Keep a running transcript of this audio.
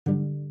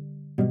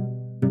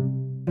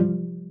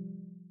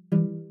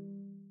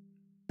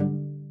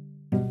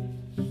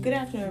Good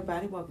afternoon,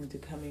 everybody. Welcome to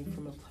Coming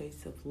from a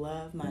Place of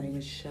Love. My name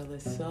is Shella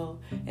Soul,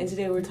 and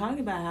today we're talking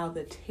about how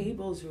the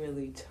tables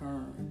really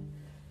turn.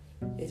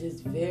 It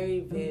is very,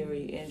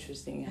 very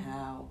interesting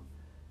how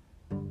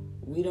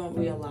we don't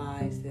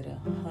realize that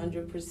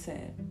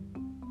 100%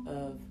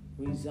 of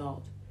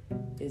result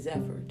is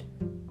effort.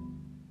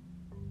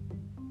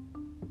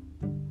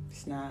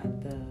 It's not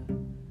the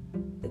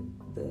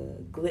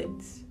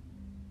glitz,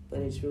 but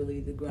it's really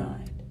the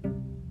grind.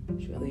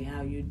 It's really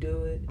how you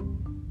do it.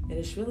 And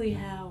it's really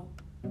how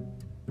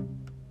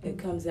it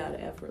comes out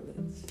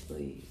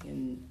effortlessly,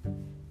 and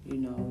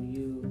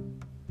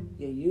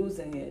you're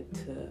using it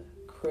to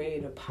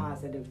create a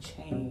positive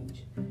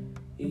change.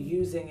 You're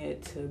using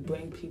it to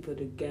bring people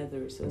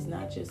together. So it's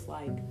not just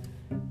like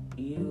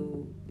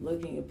you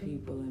looking at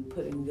people and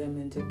putting them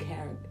into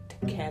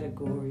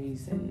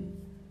categories and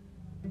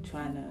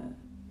trying to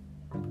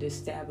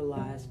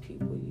destabilize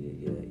people.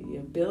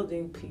 You're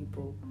building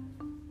people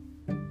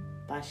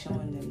by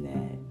showing them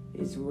that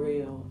it's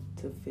real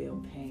to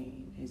feel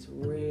pain. It's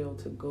real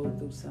to go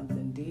through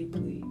something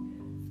deeply,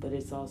 but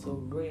it's also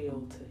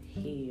real to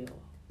heal.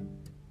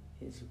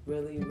 It's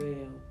really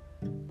real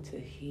to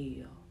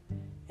heal.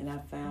 And I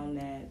found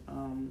that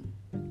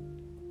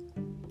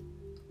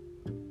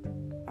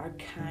our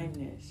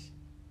kindness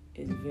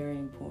is very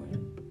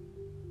important.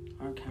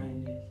 Our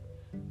kindness.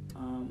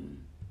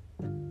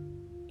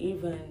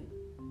 Even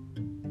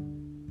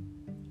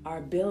our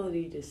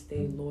ability to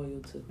stay loyal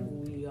to who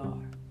we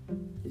are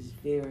is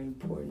very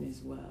important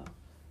as well.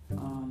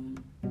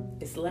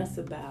 It's less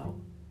about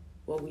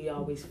what we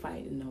always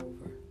fighting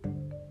over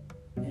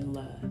in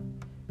love.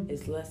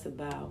 It's less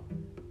about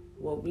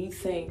what we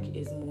think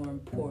is more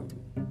important.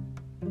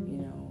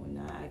 And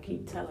I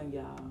keep telling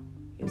y'all,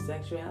 your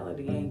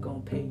sexuality ain't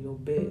gonna pay your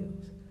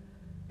bills,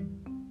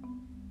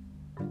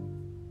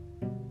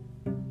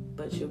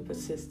 but your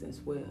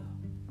persistence will.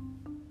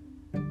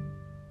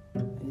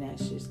 And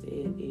that's just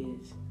it,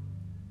 is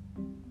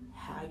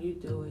how you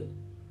do it,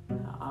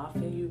 how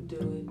often you do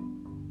it,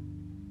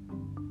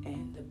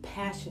 and the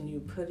passion you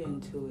put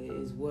into it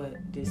is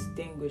what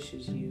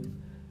distinguishes you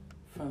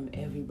from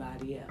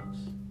everybody else.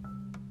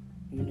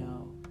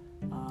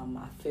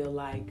 I feel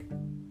like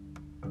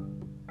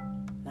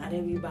not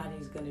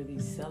everybody's going to be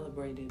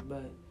celebrated,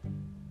 but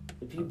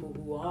the people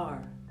who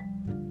are,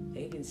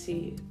 they can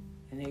see it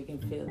and they can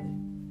feel it.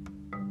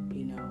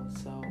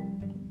 So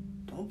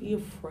don't be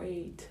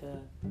afraid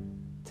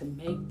to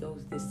make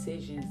those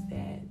decisions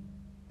that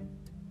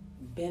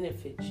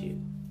benefit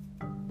you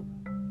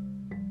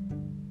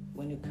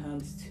when it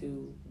comes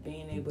to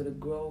being able to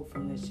grow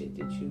from the shit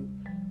that you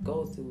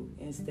go through,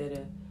 instead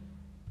of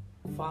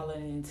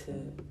falling into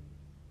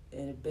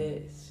an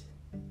abyss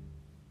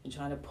and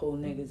trying to pull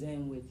niggas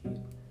in with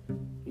you.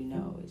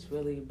 It's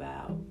really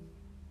about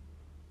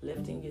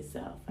lifting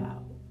yourself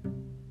out.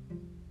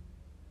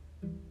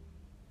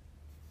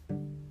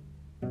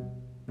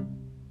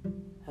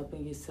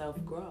 Helping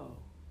yourself grow.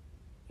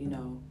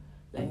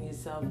 Letting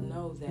yourself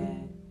know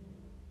that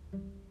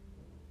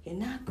you're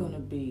not going to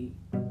be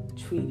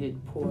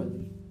treated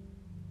poorly.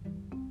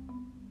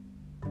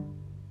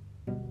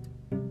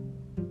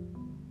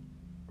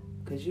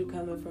 Because you're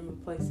coming from a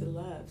place of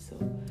love. So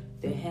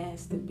there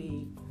has to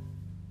be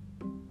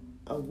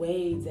a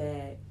way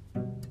that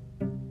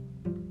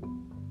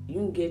you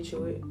can get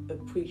your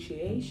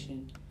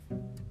appreciation,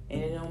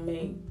 and it don't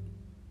make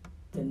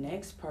the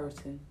next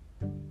person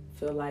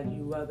feel like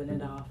you rubbing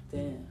it off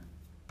them.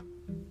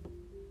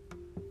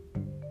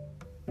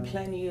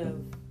 Plenty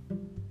of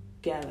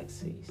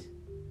galaxies,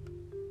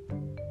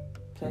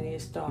 plenty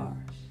of stars.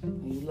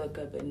 When you look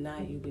up at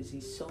night, you can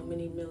see so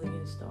many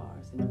million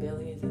stars and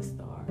billions of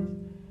stars.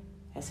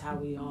 That's how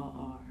we all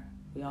are.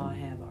 We all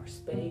have our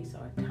space,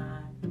 our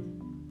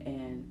time,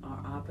 and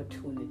our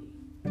opportunity.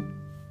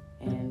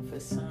 And for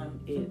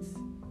some,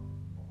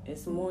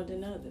 it's more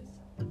than others,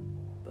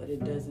 but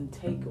it doesn't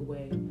take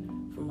away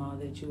from all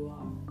that you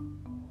are.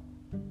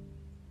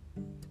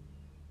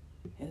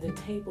 And the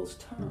tables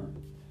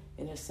turn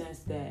in a sense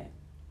that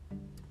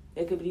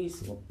it could be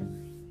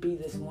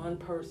this one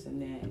person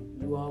that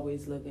you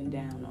always looking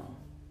down on,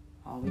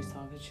 always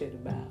talking shit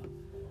about,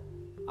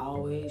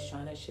 always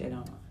trying to shit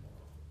on.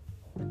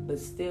 But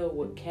still,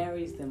 what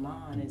carries them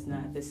on is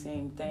not the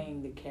same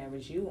thing that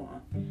carries you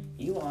on.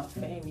 You want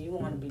fame, you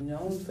want to be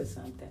known for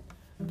something,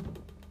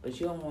 but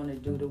you don't want to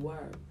do the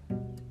work.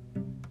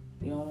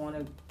 You don't want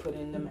to put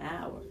in them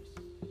hours.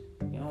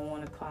 You don't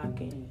want to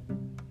clock in.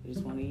 You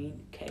just want to eat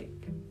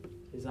cake.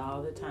 It's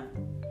all the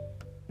time.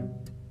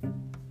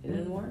 It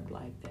doesn't work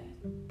like that.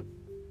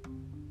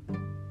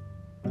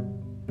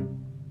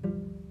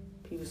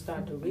 People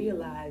start to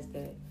realize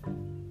that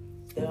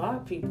there are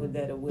people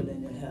that are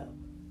willing to help.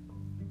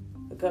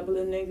 A couple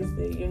of niggas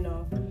that,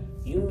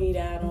 you meet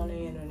out on the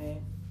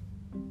internet.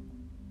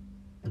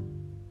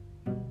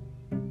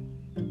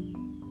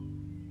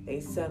 They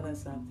selling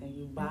something.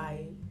 You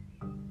buy it.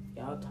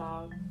 Y'all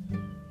talk.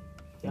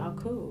 Y'all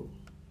cool.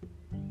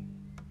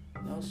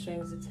 No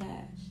strings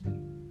attached.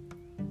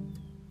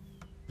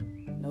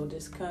 No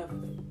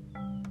discomfort.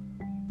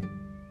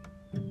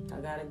 I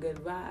Y'all got a good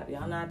vibe.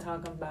 Y'all not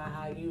talking about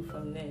how you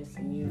from this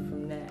and you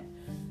from that.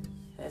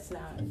 That's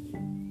not.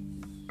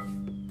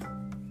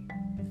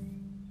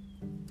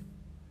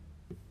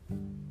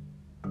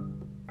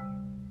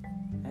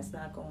 That's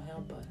not gonna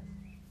help us.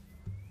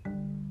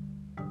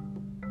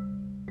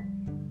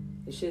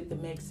 The shit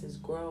that makes us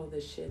grow, the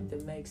shit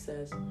that makes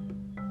us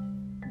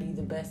be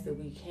the best that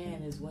we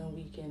can is when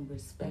we can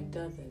respect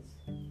others.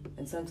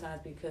 And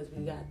sometimes because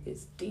we got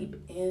this deep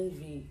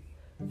envy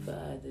for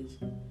others,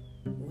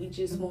 we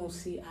just won't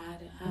see eye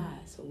to eye.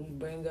 So we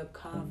bring up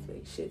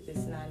conflict, shit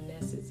that's not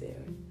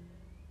necessary.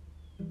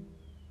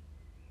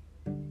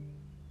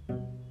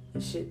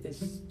 The shit that's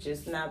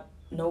just not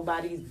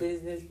nobody's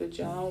business but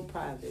your own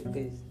private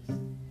business.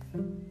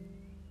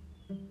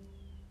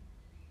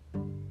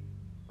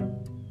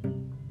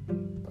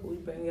 But we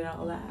bring it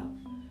all out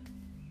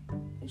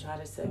and try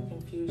to set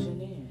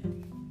confusion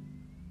in.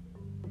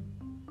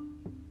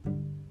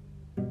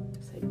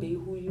 Say, be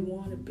who you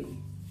want to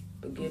be,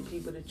 but give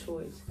people the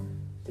choice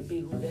to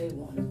be who they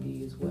want to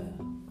be as well.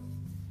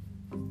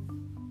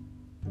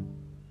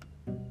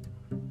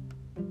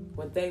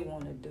 What they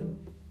want to do.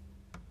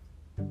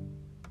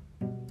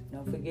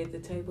 Don't forget the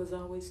tables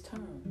always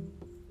turn.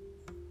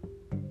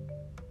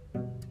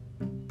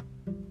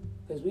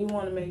 Because we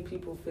want to make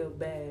people feel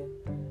bad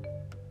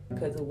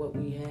because of what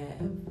we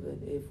have. But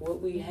if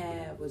what we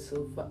have was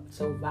so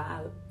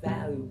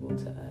valuable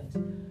to us,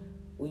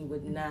 we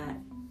would not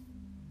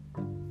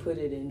put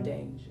it in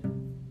danger.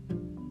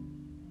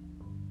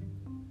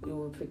 We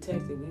would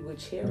protect it. We would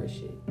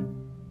cherish it.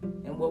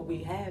 And what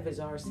we have is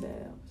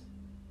ourselves.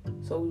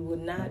 So we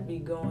would not be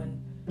going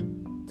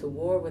to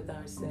war with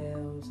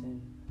ourselves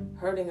and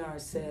hurting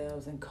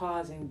ourselves and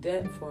causing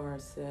debt for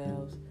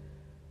ourselves,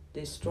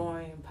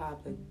 destroying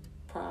public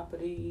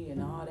property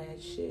and all that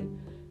shit.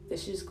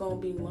 It's just gonna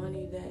be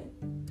money that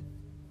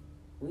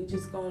we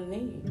just gonna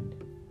need.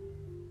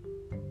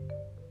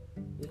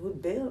 We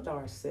would build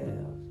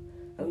ourselves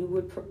and we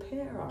would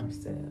prepare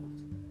ourselves.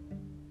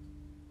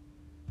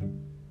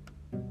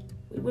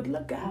 We would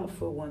look out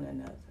for one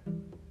another.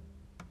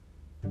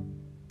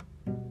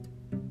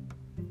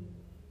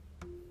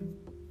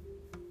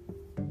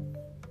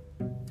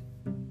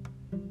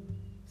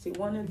 See,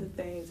 one of the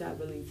things I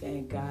really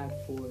thank God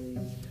for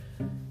is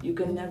you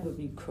can never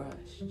be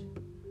crushed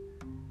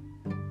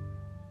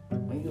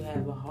when you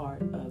have a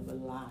heart of a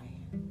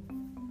lion.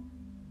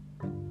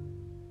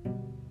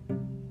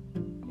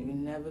 You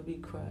can never be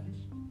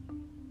crushed.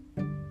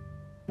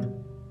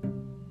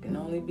 You can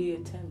only be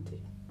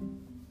attempted.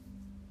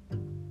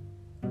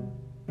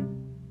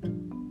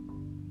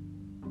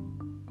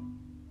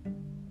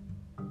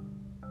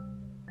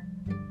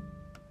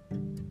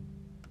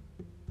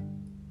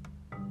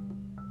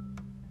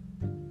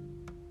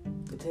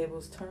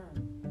 Tables turn.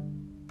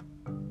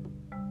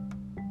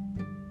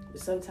 But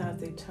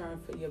sometimes they turn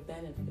for your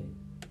benefit.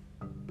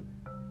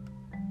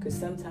 Because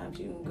sometimes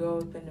you can grow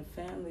up in a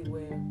family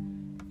where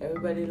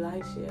everybody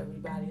likes you,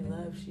 everybody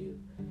loves you,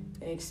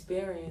 and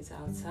experience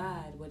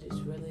outside what it's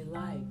really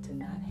like to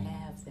not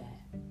have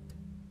that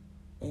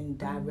in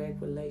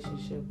direct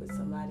relationship with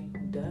somebody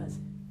who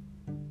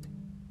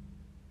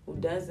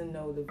doesn't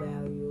know the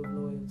value of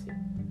loyalty,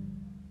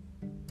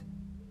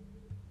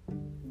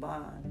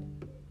 bond.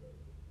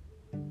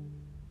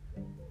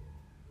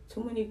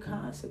 Too many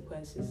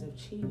consequences of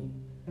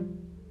cheating.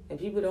 And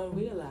people don't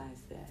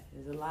realize that.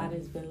 There's a lot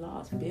that's been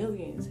lost.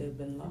 Billions have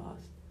been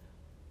lost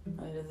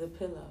under the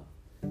pillow.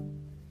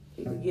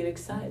 People get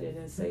excited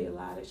and say a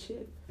lot of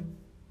shit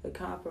that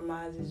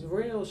compromises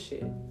real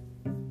shit.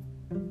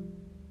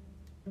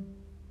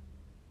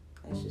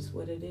 That's just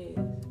what it is.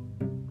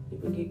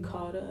 People get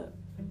caught up.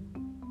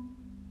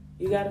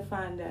 You gotta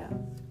find out.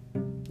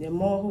 There are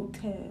more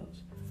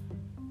hotels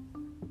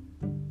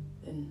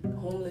than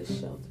homeless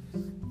shelters.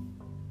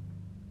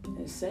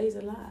 It says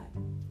a lot.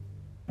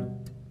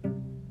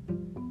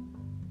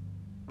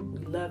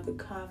 We love the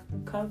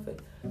comfort,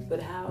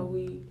 but how are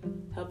we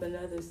helping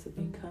others to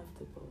be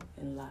comfortable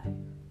in life?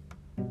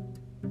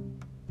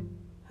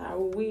 How are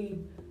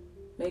we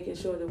making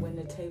sure that when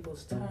the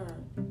tables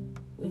turn,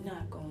 we're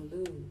not going to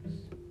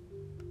lose?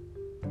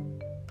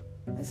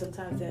 And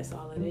sometimes that's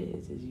all it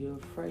is you're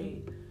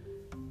afraid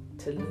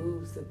to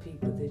lose the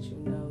people that you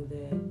know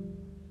that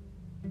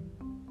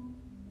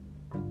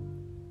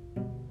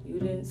you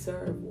didn't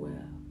serve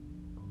well,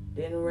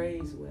 didn't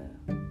raise well,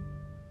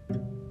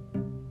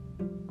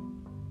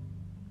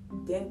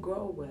 didn't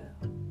grow well,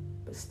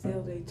 but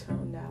still they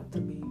turned out to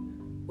be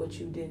what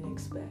you didn't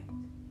expect.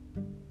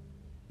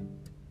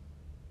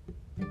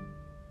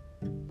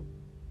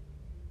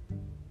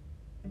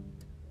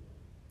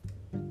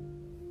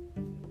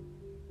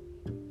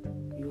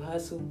 You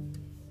hustle,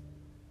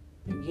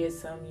 you get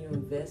something, you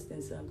invest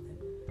in something,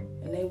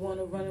 and they want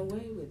to run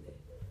away with it.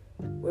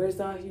 Where's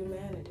our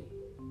humanity?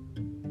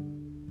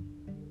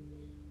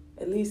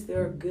 At least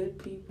there are good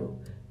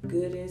people,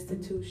 good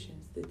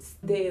institutions that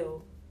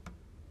still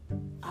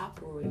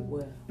operate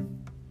well.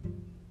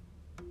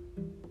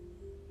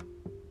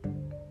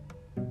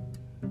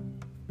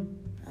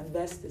 I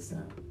invested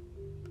some.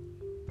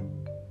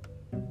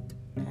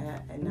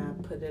 and I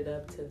put it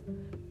up to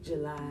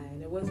July,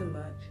 and it wasn't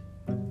much.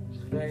 It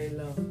was very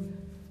low.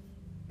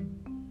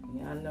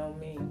 Y'all know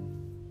me.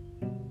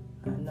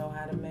 I know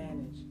how to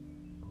manage.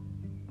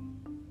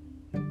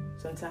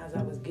 Sometimes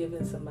I was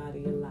giving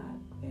somebody a lot,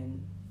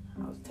 and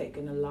I was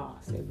taking a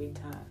loss every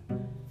time.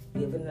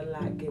 Giving a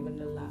lot.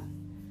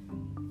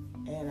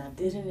 And I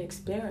did an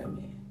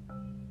experiment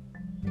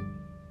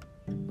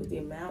with the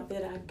amount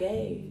that I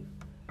gave.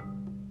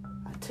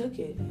 I took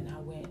it and I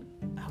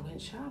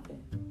went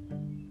shopping.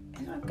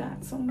 And I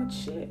got so much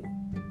shit.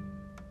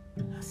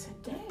 And I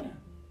said, damn.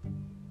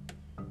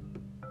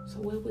 So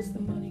where was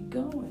the money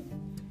going?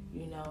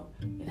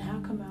 And how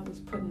come I was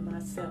putting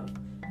myself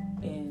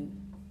in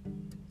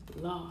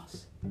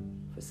loss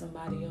for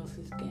somebody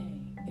else's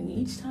gain? And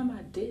each time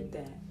I did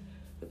that,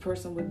 the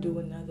person would do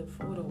another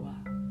photo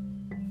op,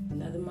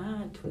 another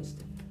mind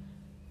twister.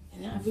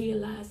 And I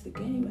realized the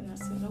game, and I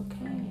said,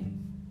 okay,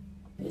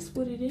 it's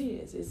what it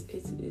is.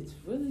 It's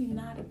really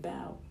not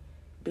about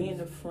being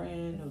a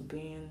friend or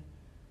being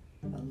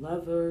a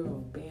lover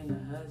or being a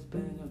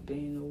husband or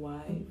being a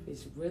wife.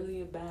 It's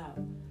really about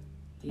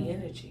the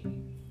energy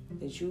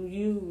that you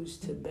use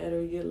to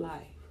better your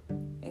life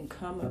and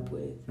come up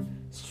with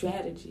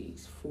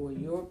strategies for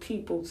your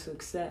people's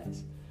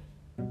success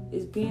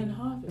is being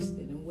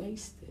harvested and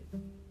wasted.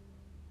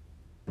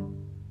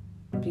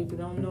 People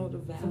don't know the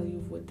value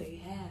of what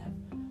they have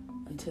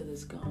until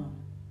it's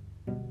gone.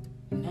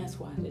 And that's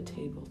why the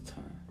tables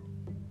turn.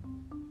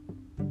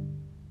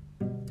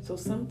 So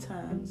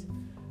sometimes,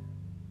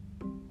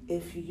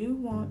 if you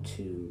want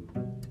to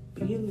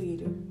be a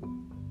leader,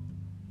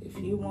 if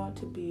you want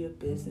to be a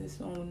business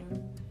owner,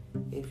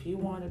 if you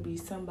want to be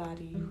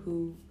somebody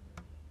who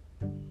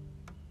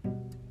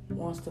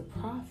wants to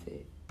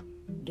profit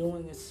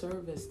doing a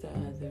service to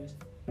others,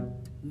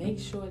 make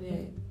sure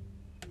that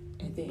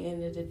at the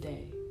end of the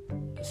day,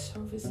 the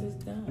service is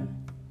done.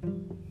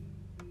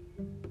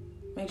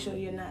 Make sure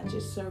you're not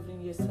just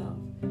serving yourself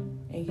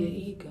and your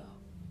ego.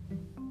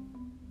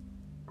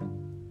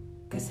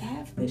 Because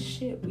half the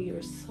shit we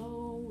are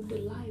so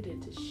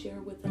delighted to share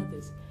with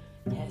others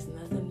has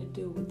nothing to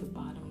do with the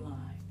bottom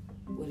line.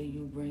 What are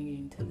you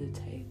bringing to the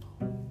table?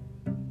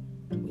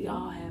 We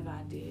all have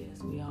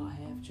ideas. We all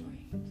have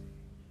dreams.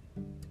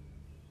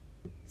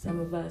 Some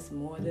of us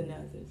more than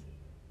others.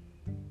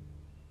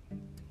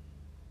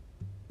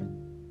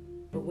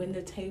 But when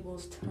the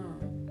tables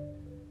turn,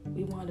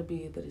 we want to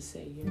be able to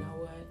say, you know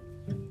what?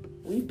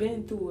 We've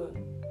been through a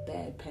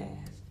bad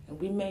past, and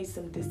we made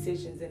some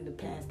decisions in the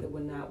past that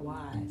were not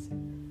wise.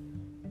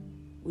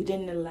 We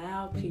didn't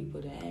allow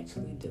people to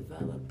actually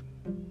develop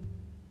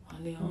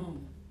on their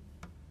own.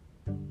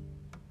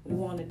 We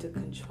wanted to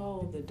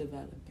control the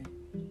development.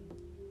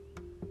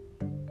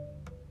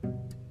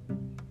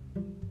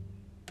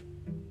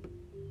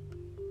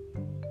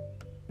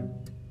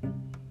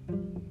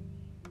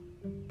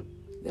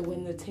 That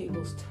when the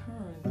tables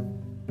turn,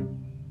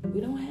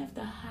 we don't have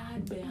to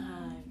hide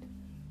behind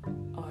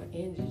our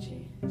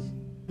indigence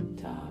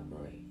to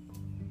operate.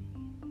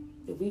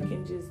 That we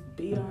can just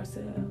be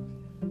ourselves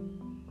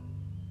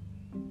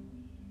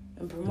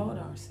and promote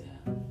ourselves.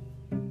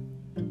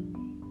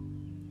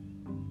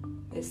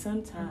 That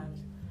sometimes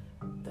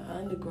the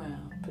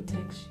underground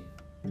protects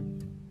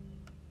you.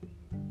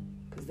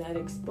 Because that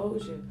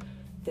exposure,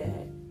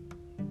 that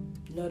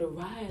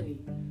notoriety,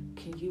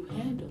 can you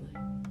handle it?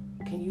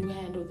 Can you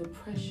handle the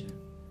pressure?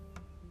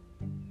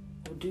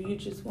 Or do you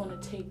just want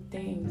to take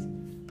things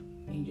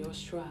in your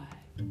stride?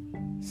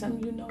 Some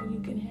you know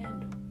you can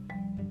handle.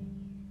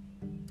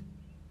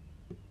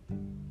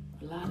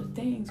 A lot of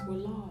things were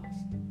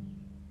lost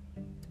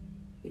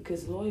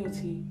because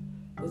loyalty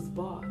was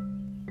bought.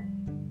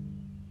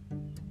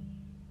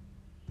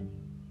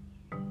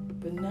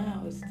 But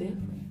now it's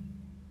different.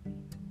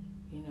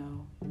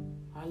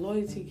 Our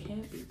loyalty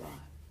can't be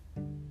bought.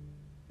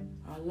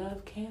 Our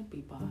love can't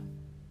be bought.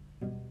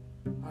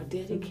 Our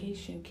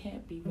dedication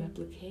can't be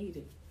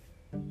replicated.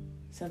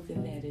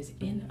 Something that is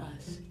in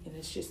us, and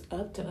it's just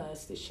up to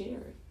us to share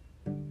it.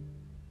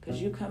 Because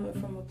you're coming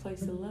from a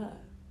place of love.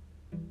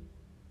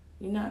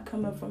 You're not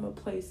coming from a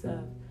place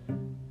of,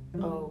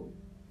 oh,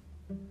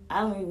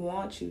 I don't even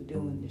want you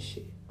doing this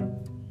shit.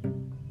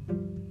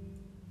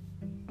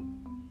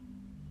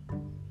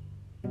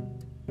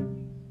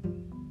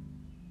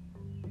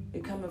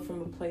 You're coming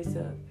from a place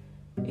of,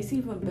 it's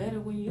even better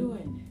when you're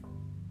in it.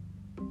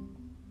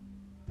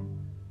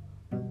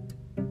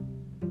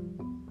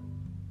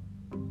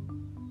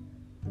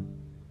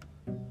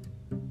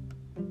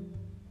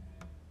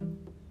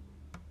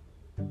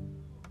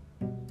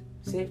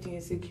 Safety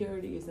and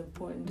security is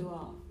important to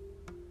all.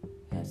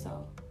 That's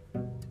all.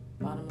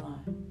 Bottom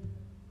line.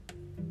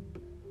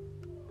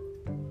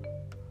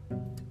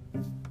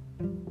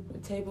 The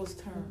tables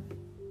turn.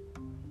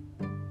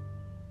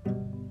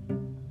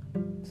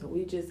 So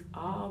we just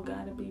all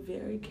got to be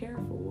very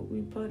careful what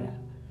we put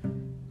out.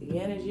 The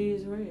energy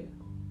is real.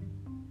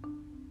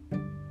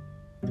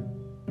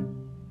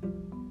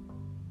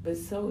 But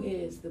so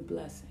is the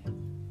blessing.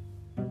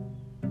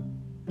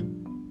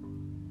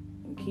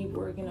 keep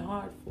working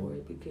hard for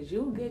it, because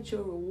you'll get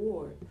your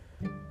reward.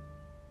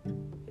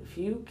 If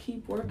you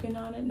keep working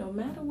on it, no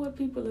matter what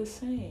people are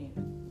saying,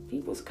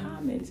 people's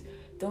comments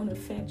don't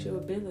affect your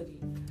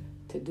ability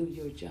to do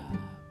your job.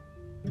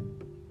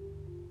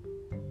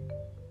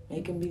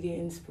 They can be the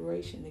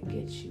inspiration that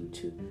gets you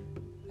to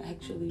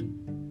actually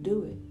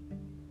do it.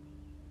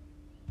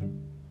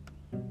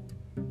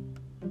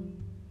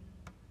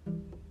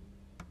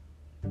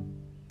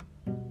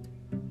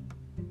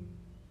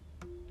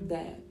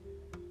 That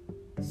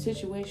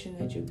situation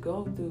that you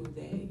go through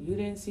that you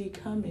didn't see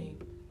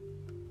coming,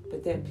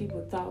 but that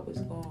people thought was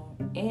going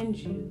to end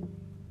you,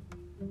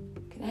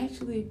 can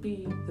actually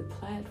be the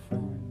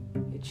platform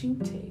that you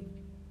take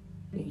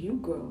and you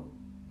grow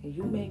and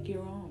you make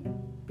your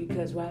own,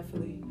 because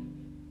rightfully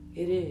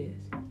it is.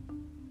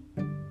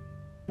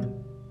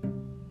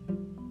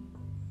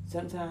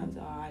 Sometimes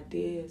our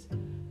ideas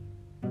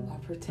are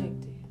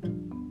protected.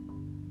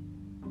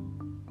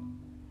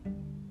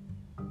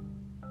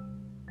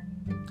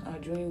 Our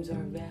dreams are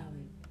valid.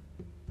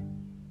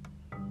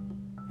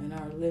 And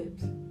our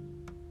lips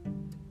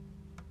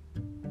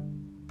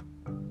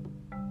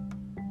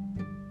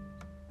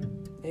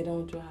they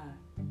don't dry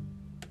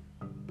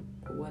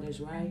for what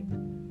is right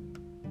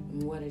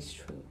and what is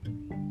true.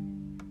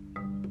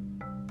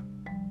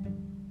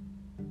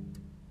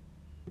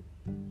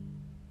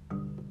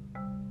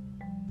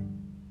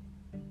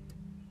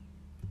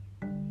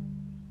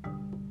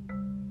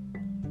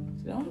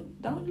 So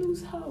don't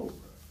lose hope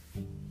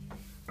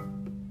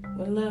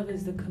when love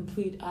is the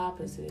complete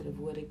opposite of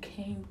what it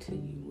came to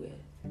you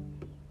with.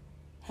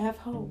 Have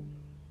hope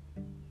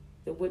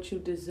that what you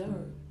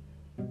deserve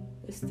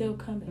is still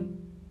coming.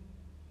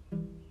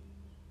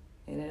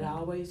 And it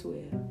always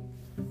will.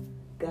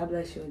 God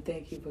bless you, and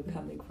thank you for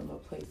coming from a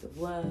place of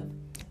love.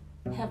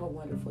 Have a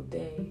wonderful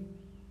day.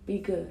 Be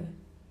good.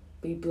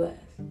 Be blessed.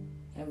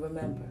 And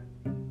remember,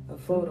 a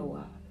photo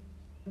op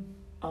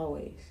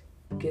always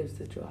gives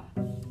the drop.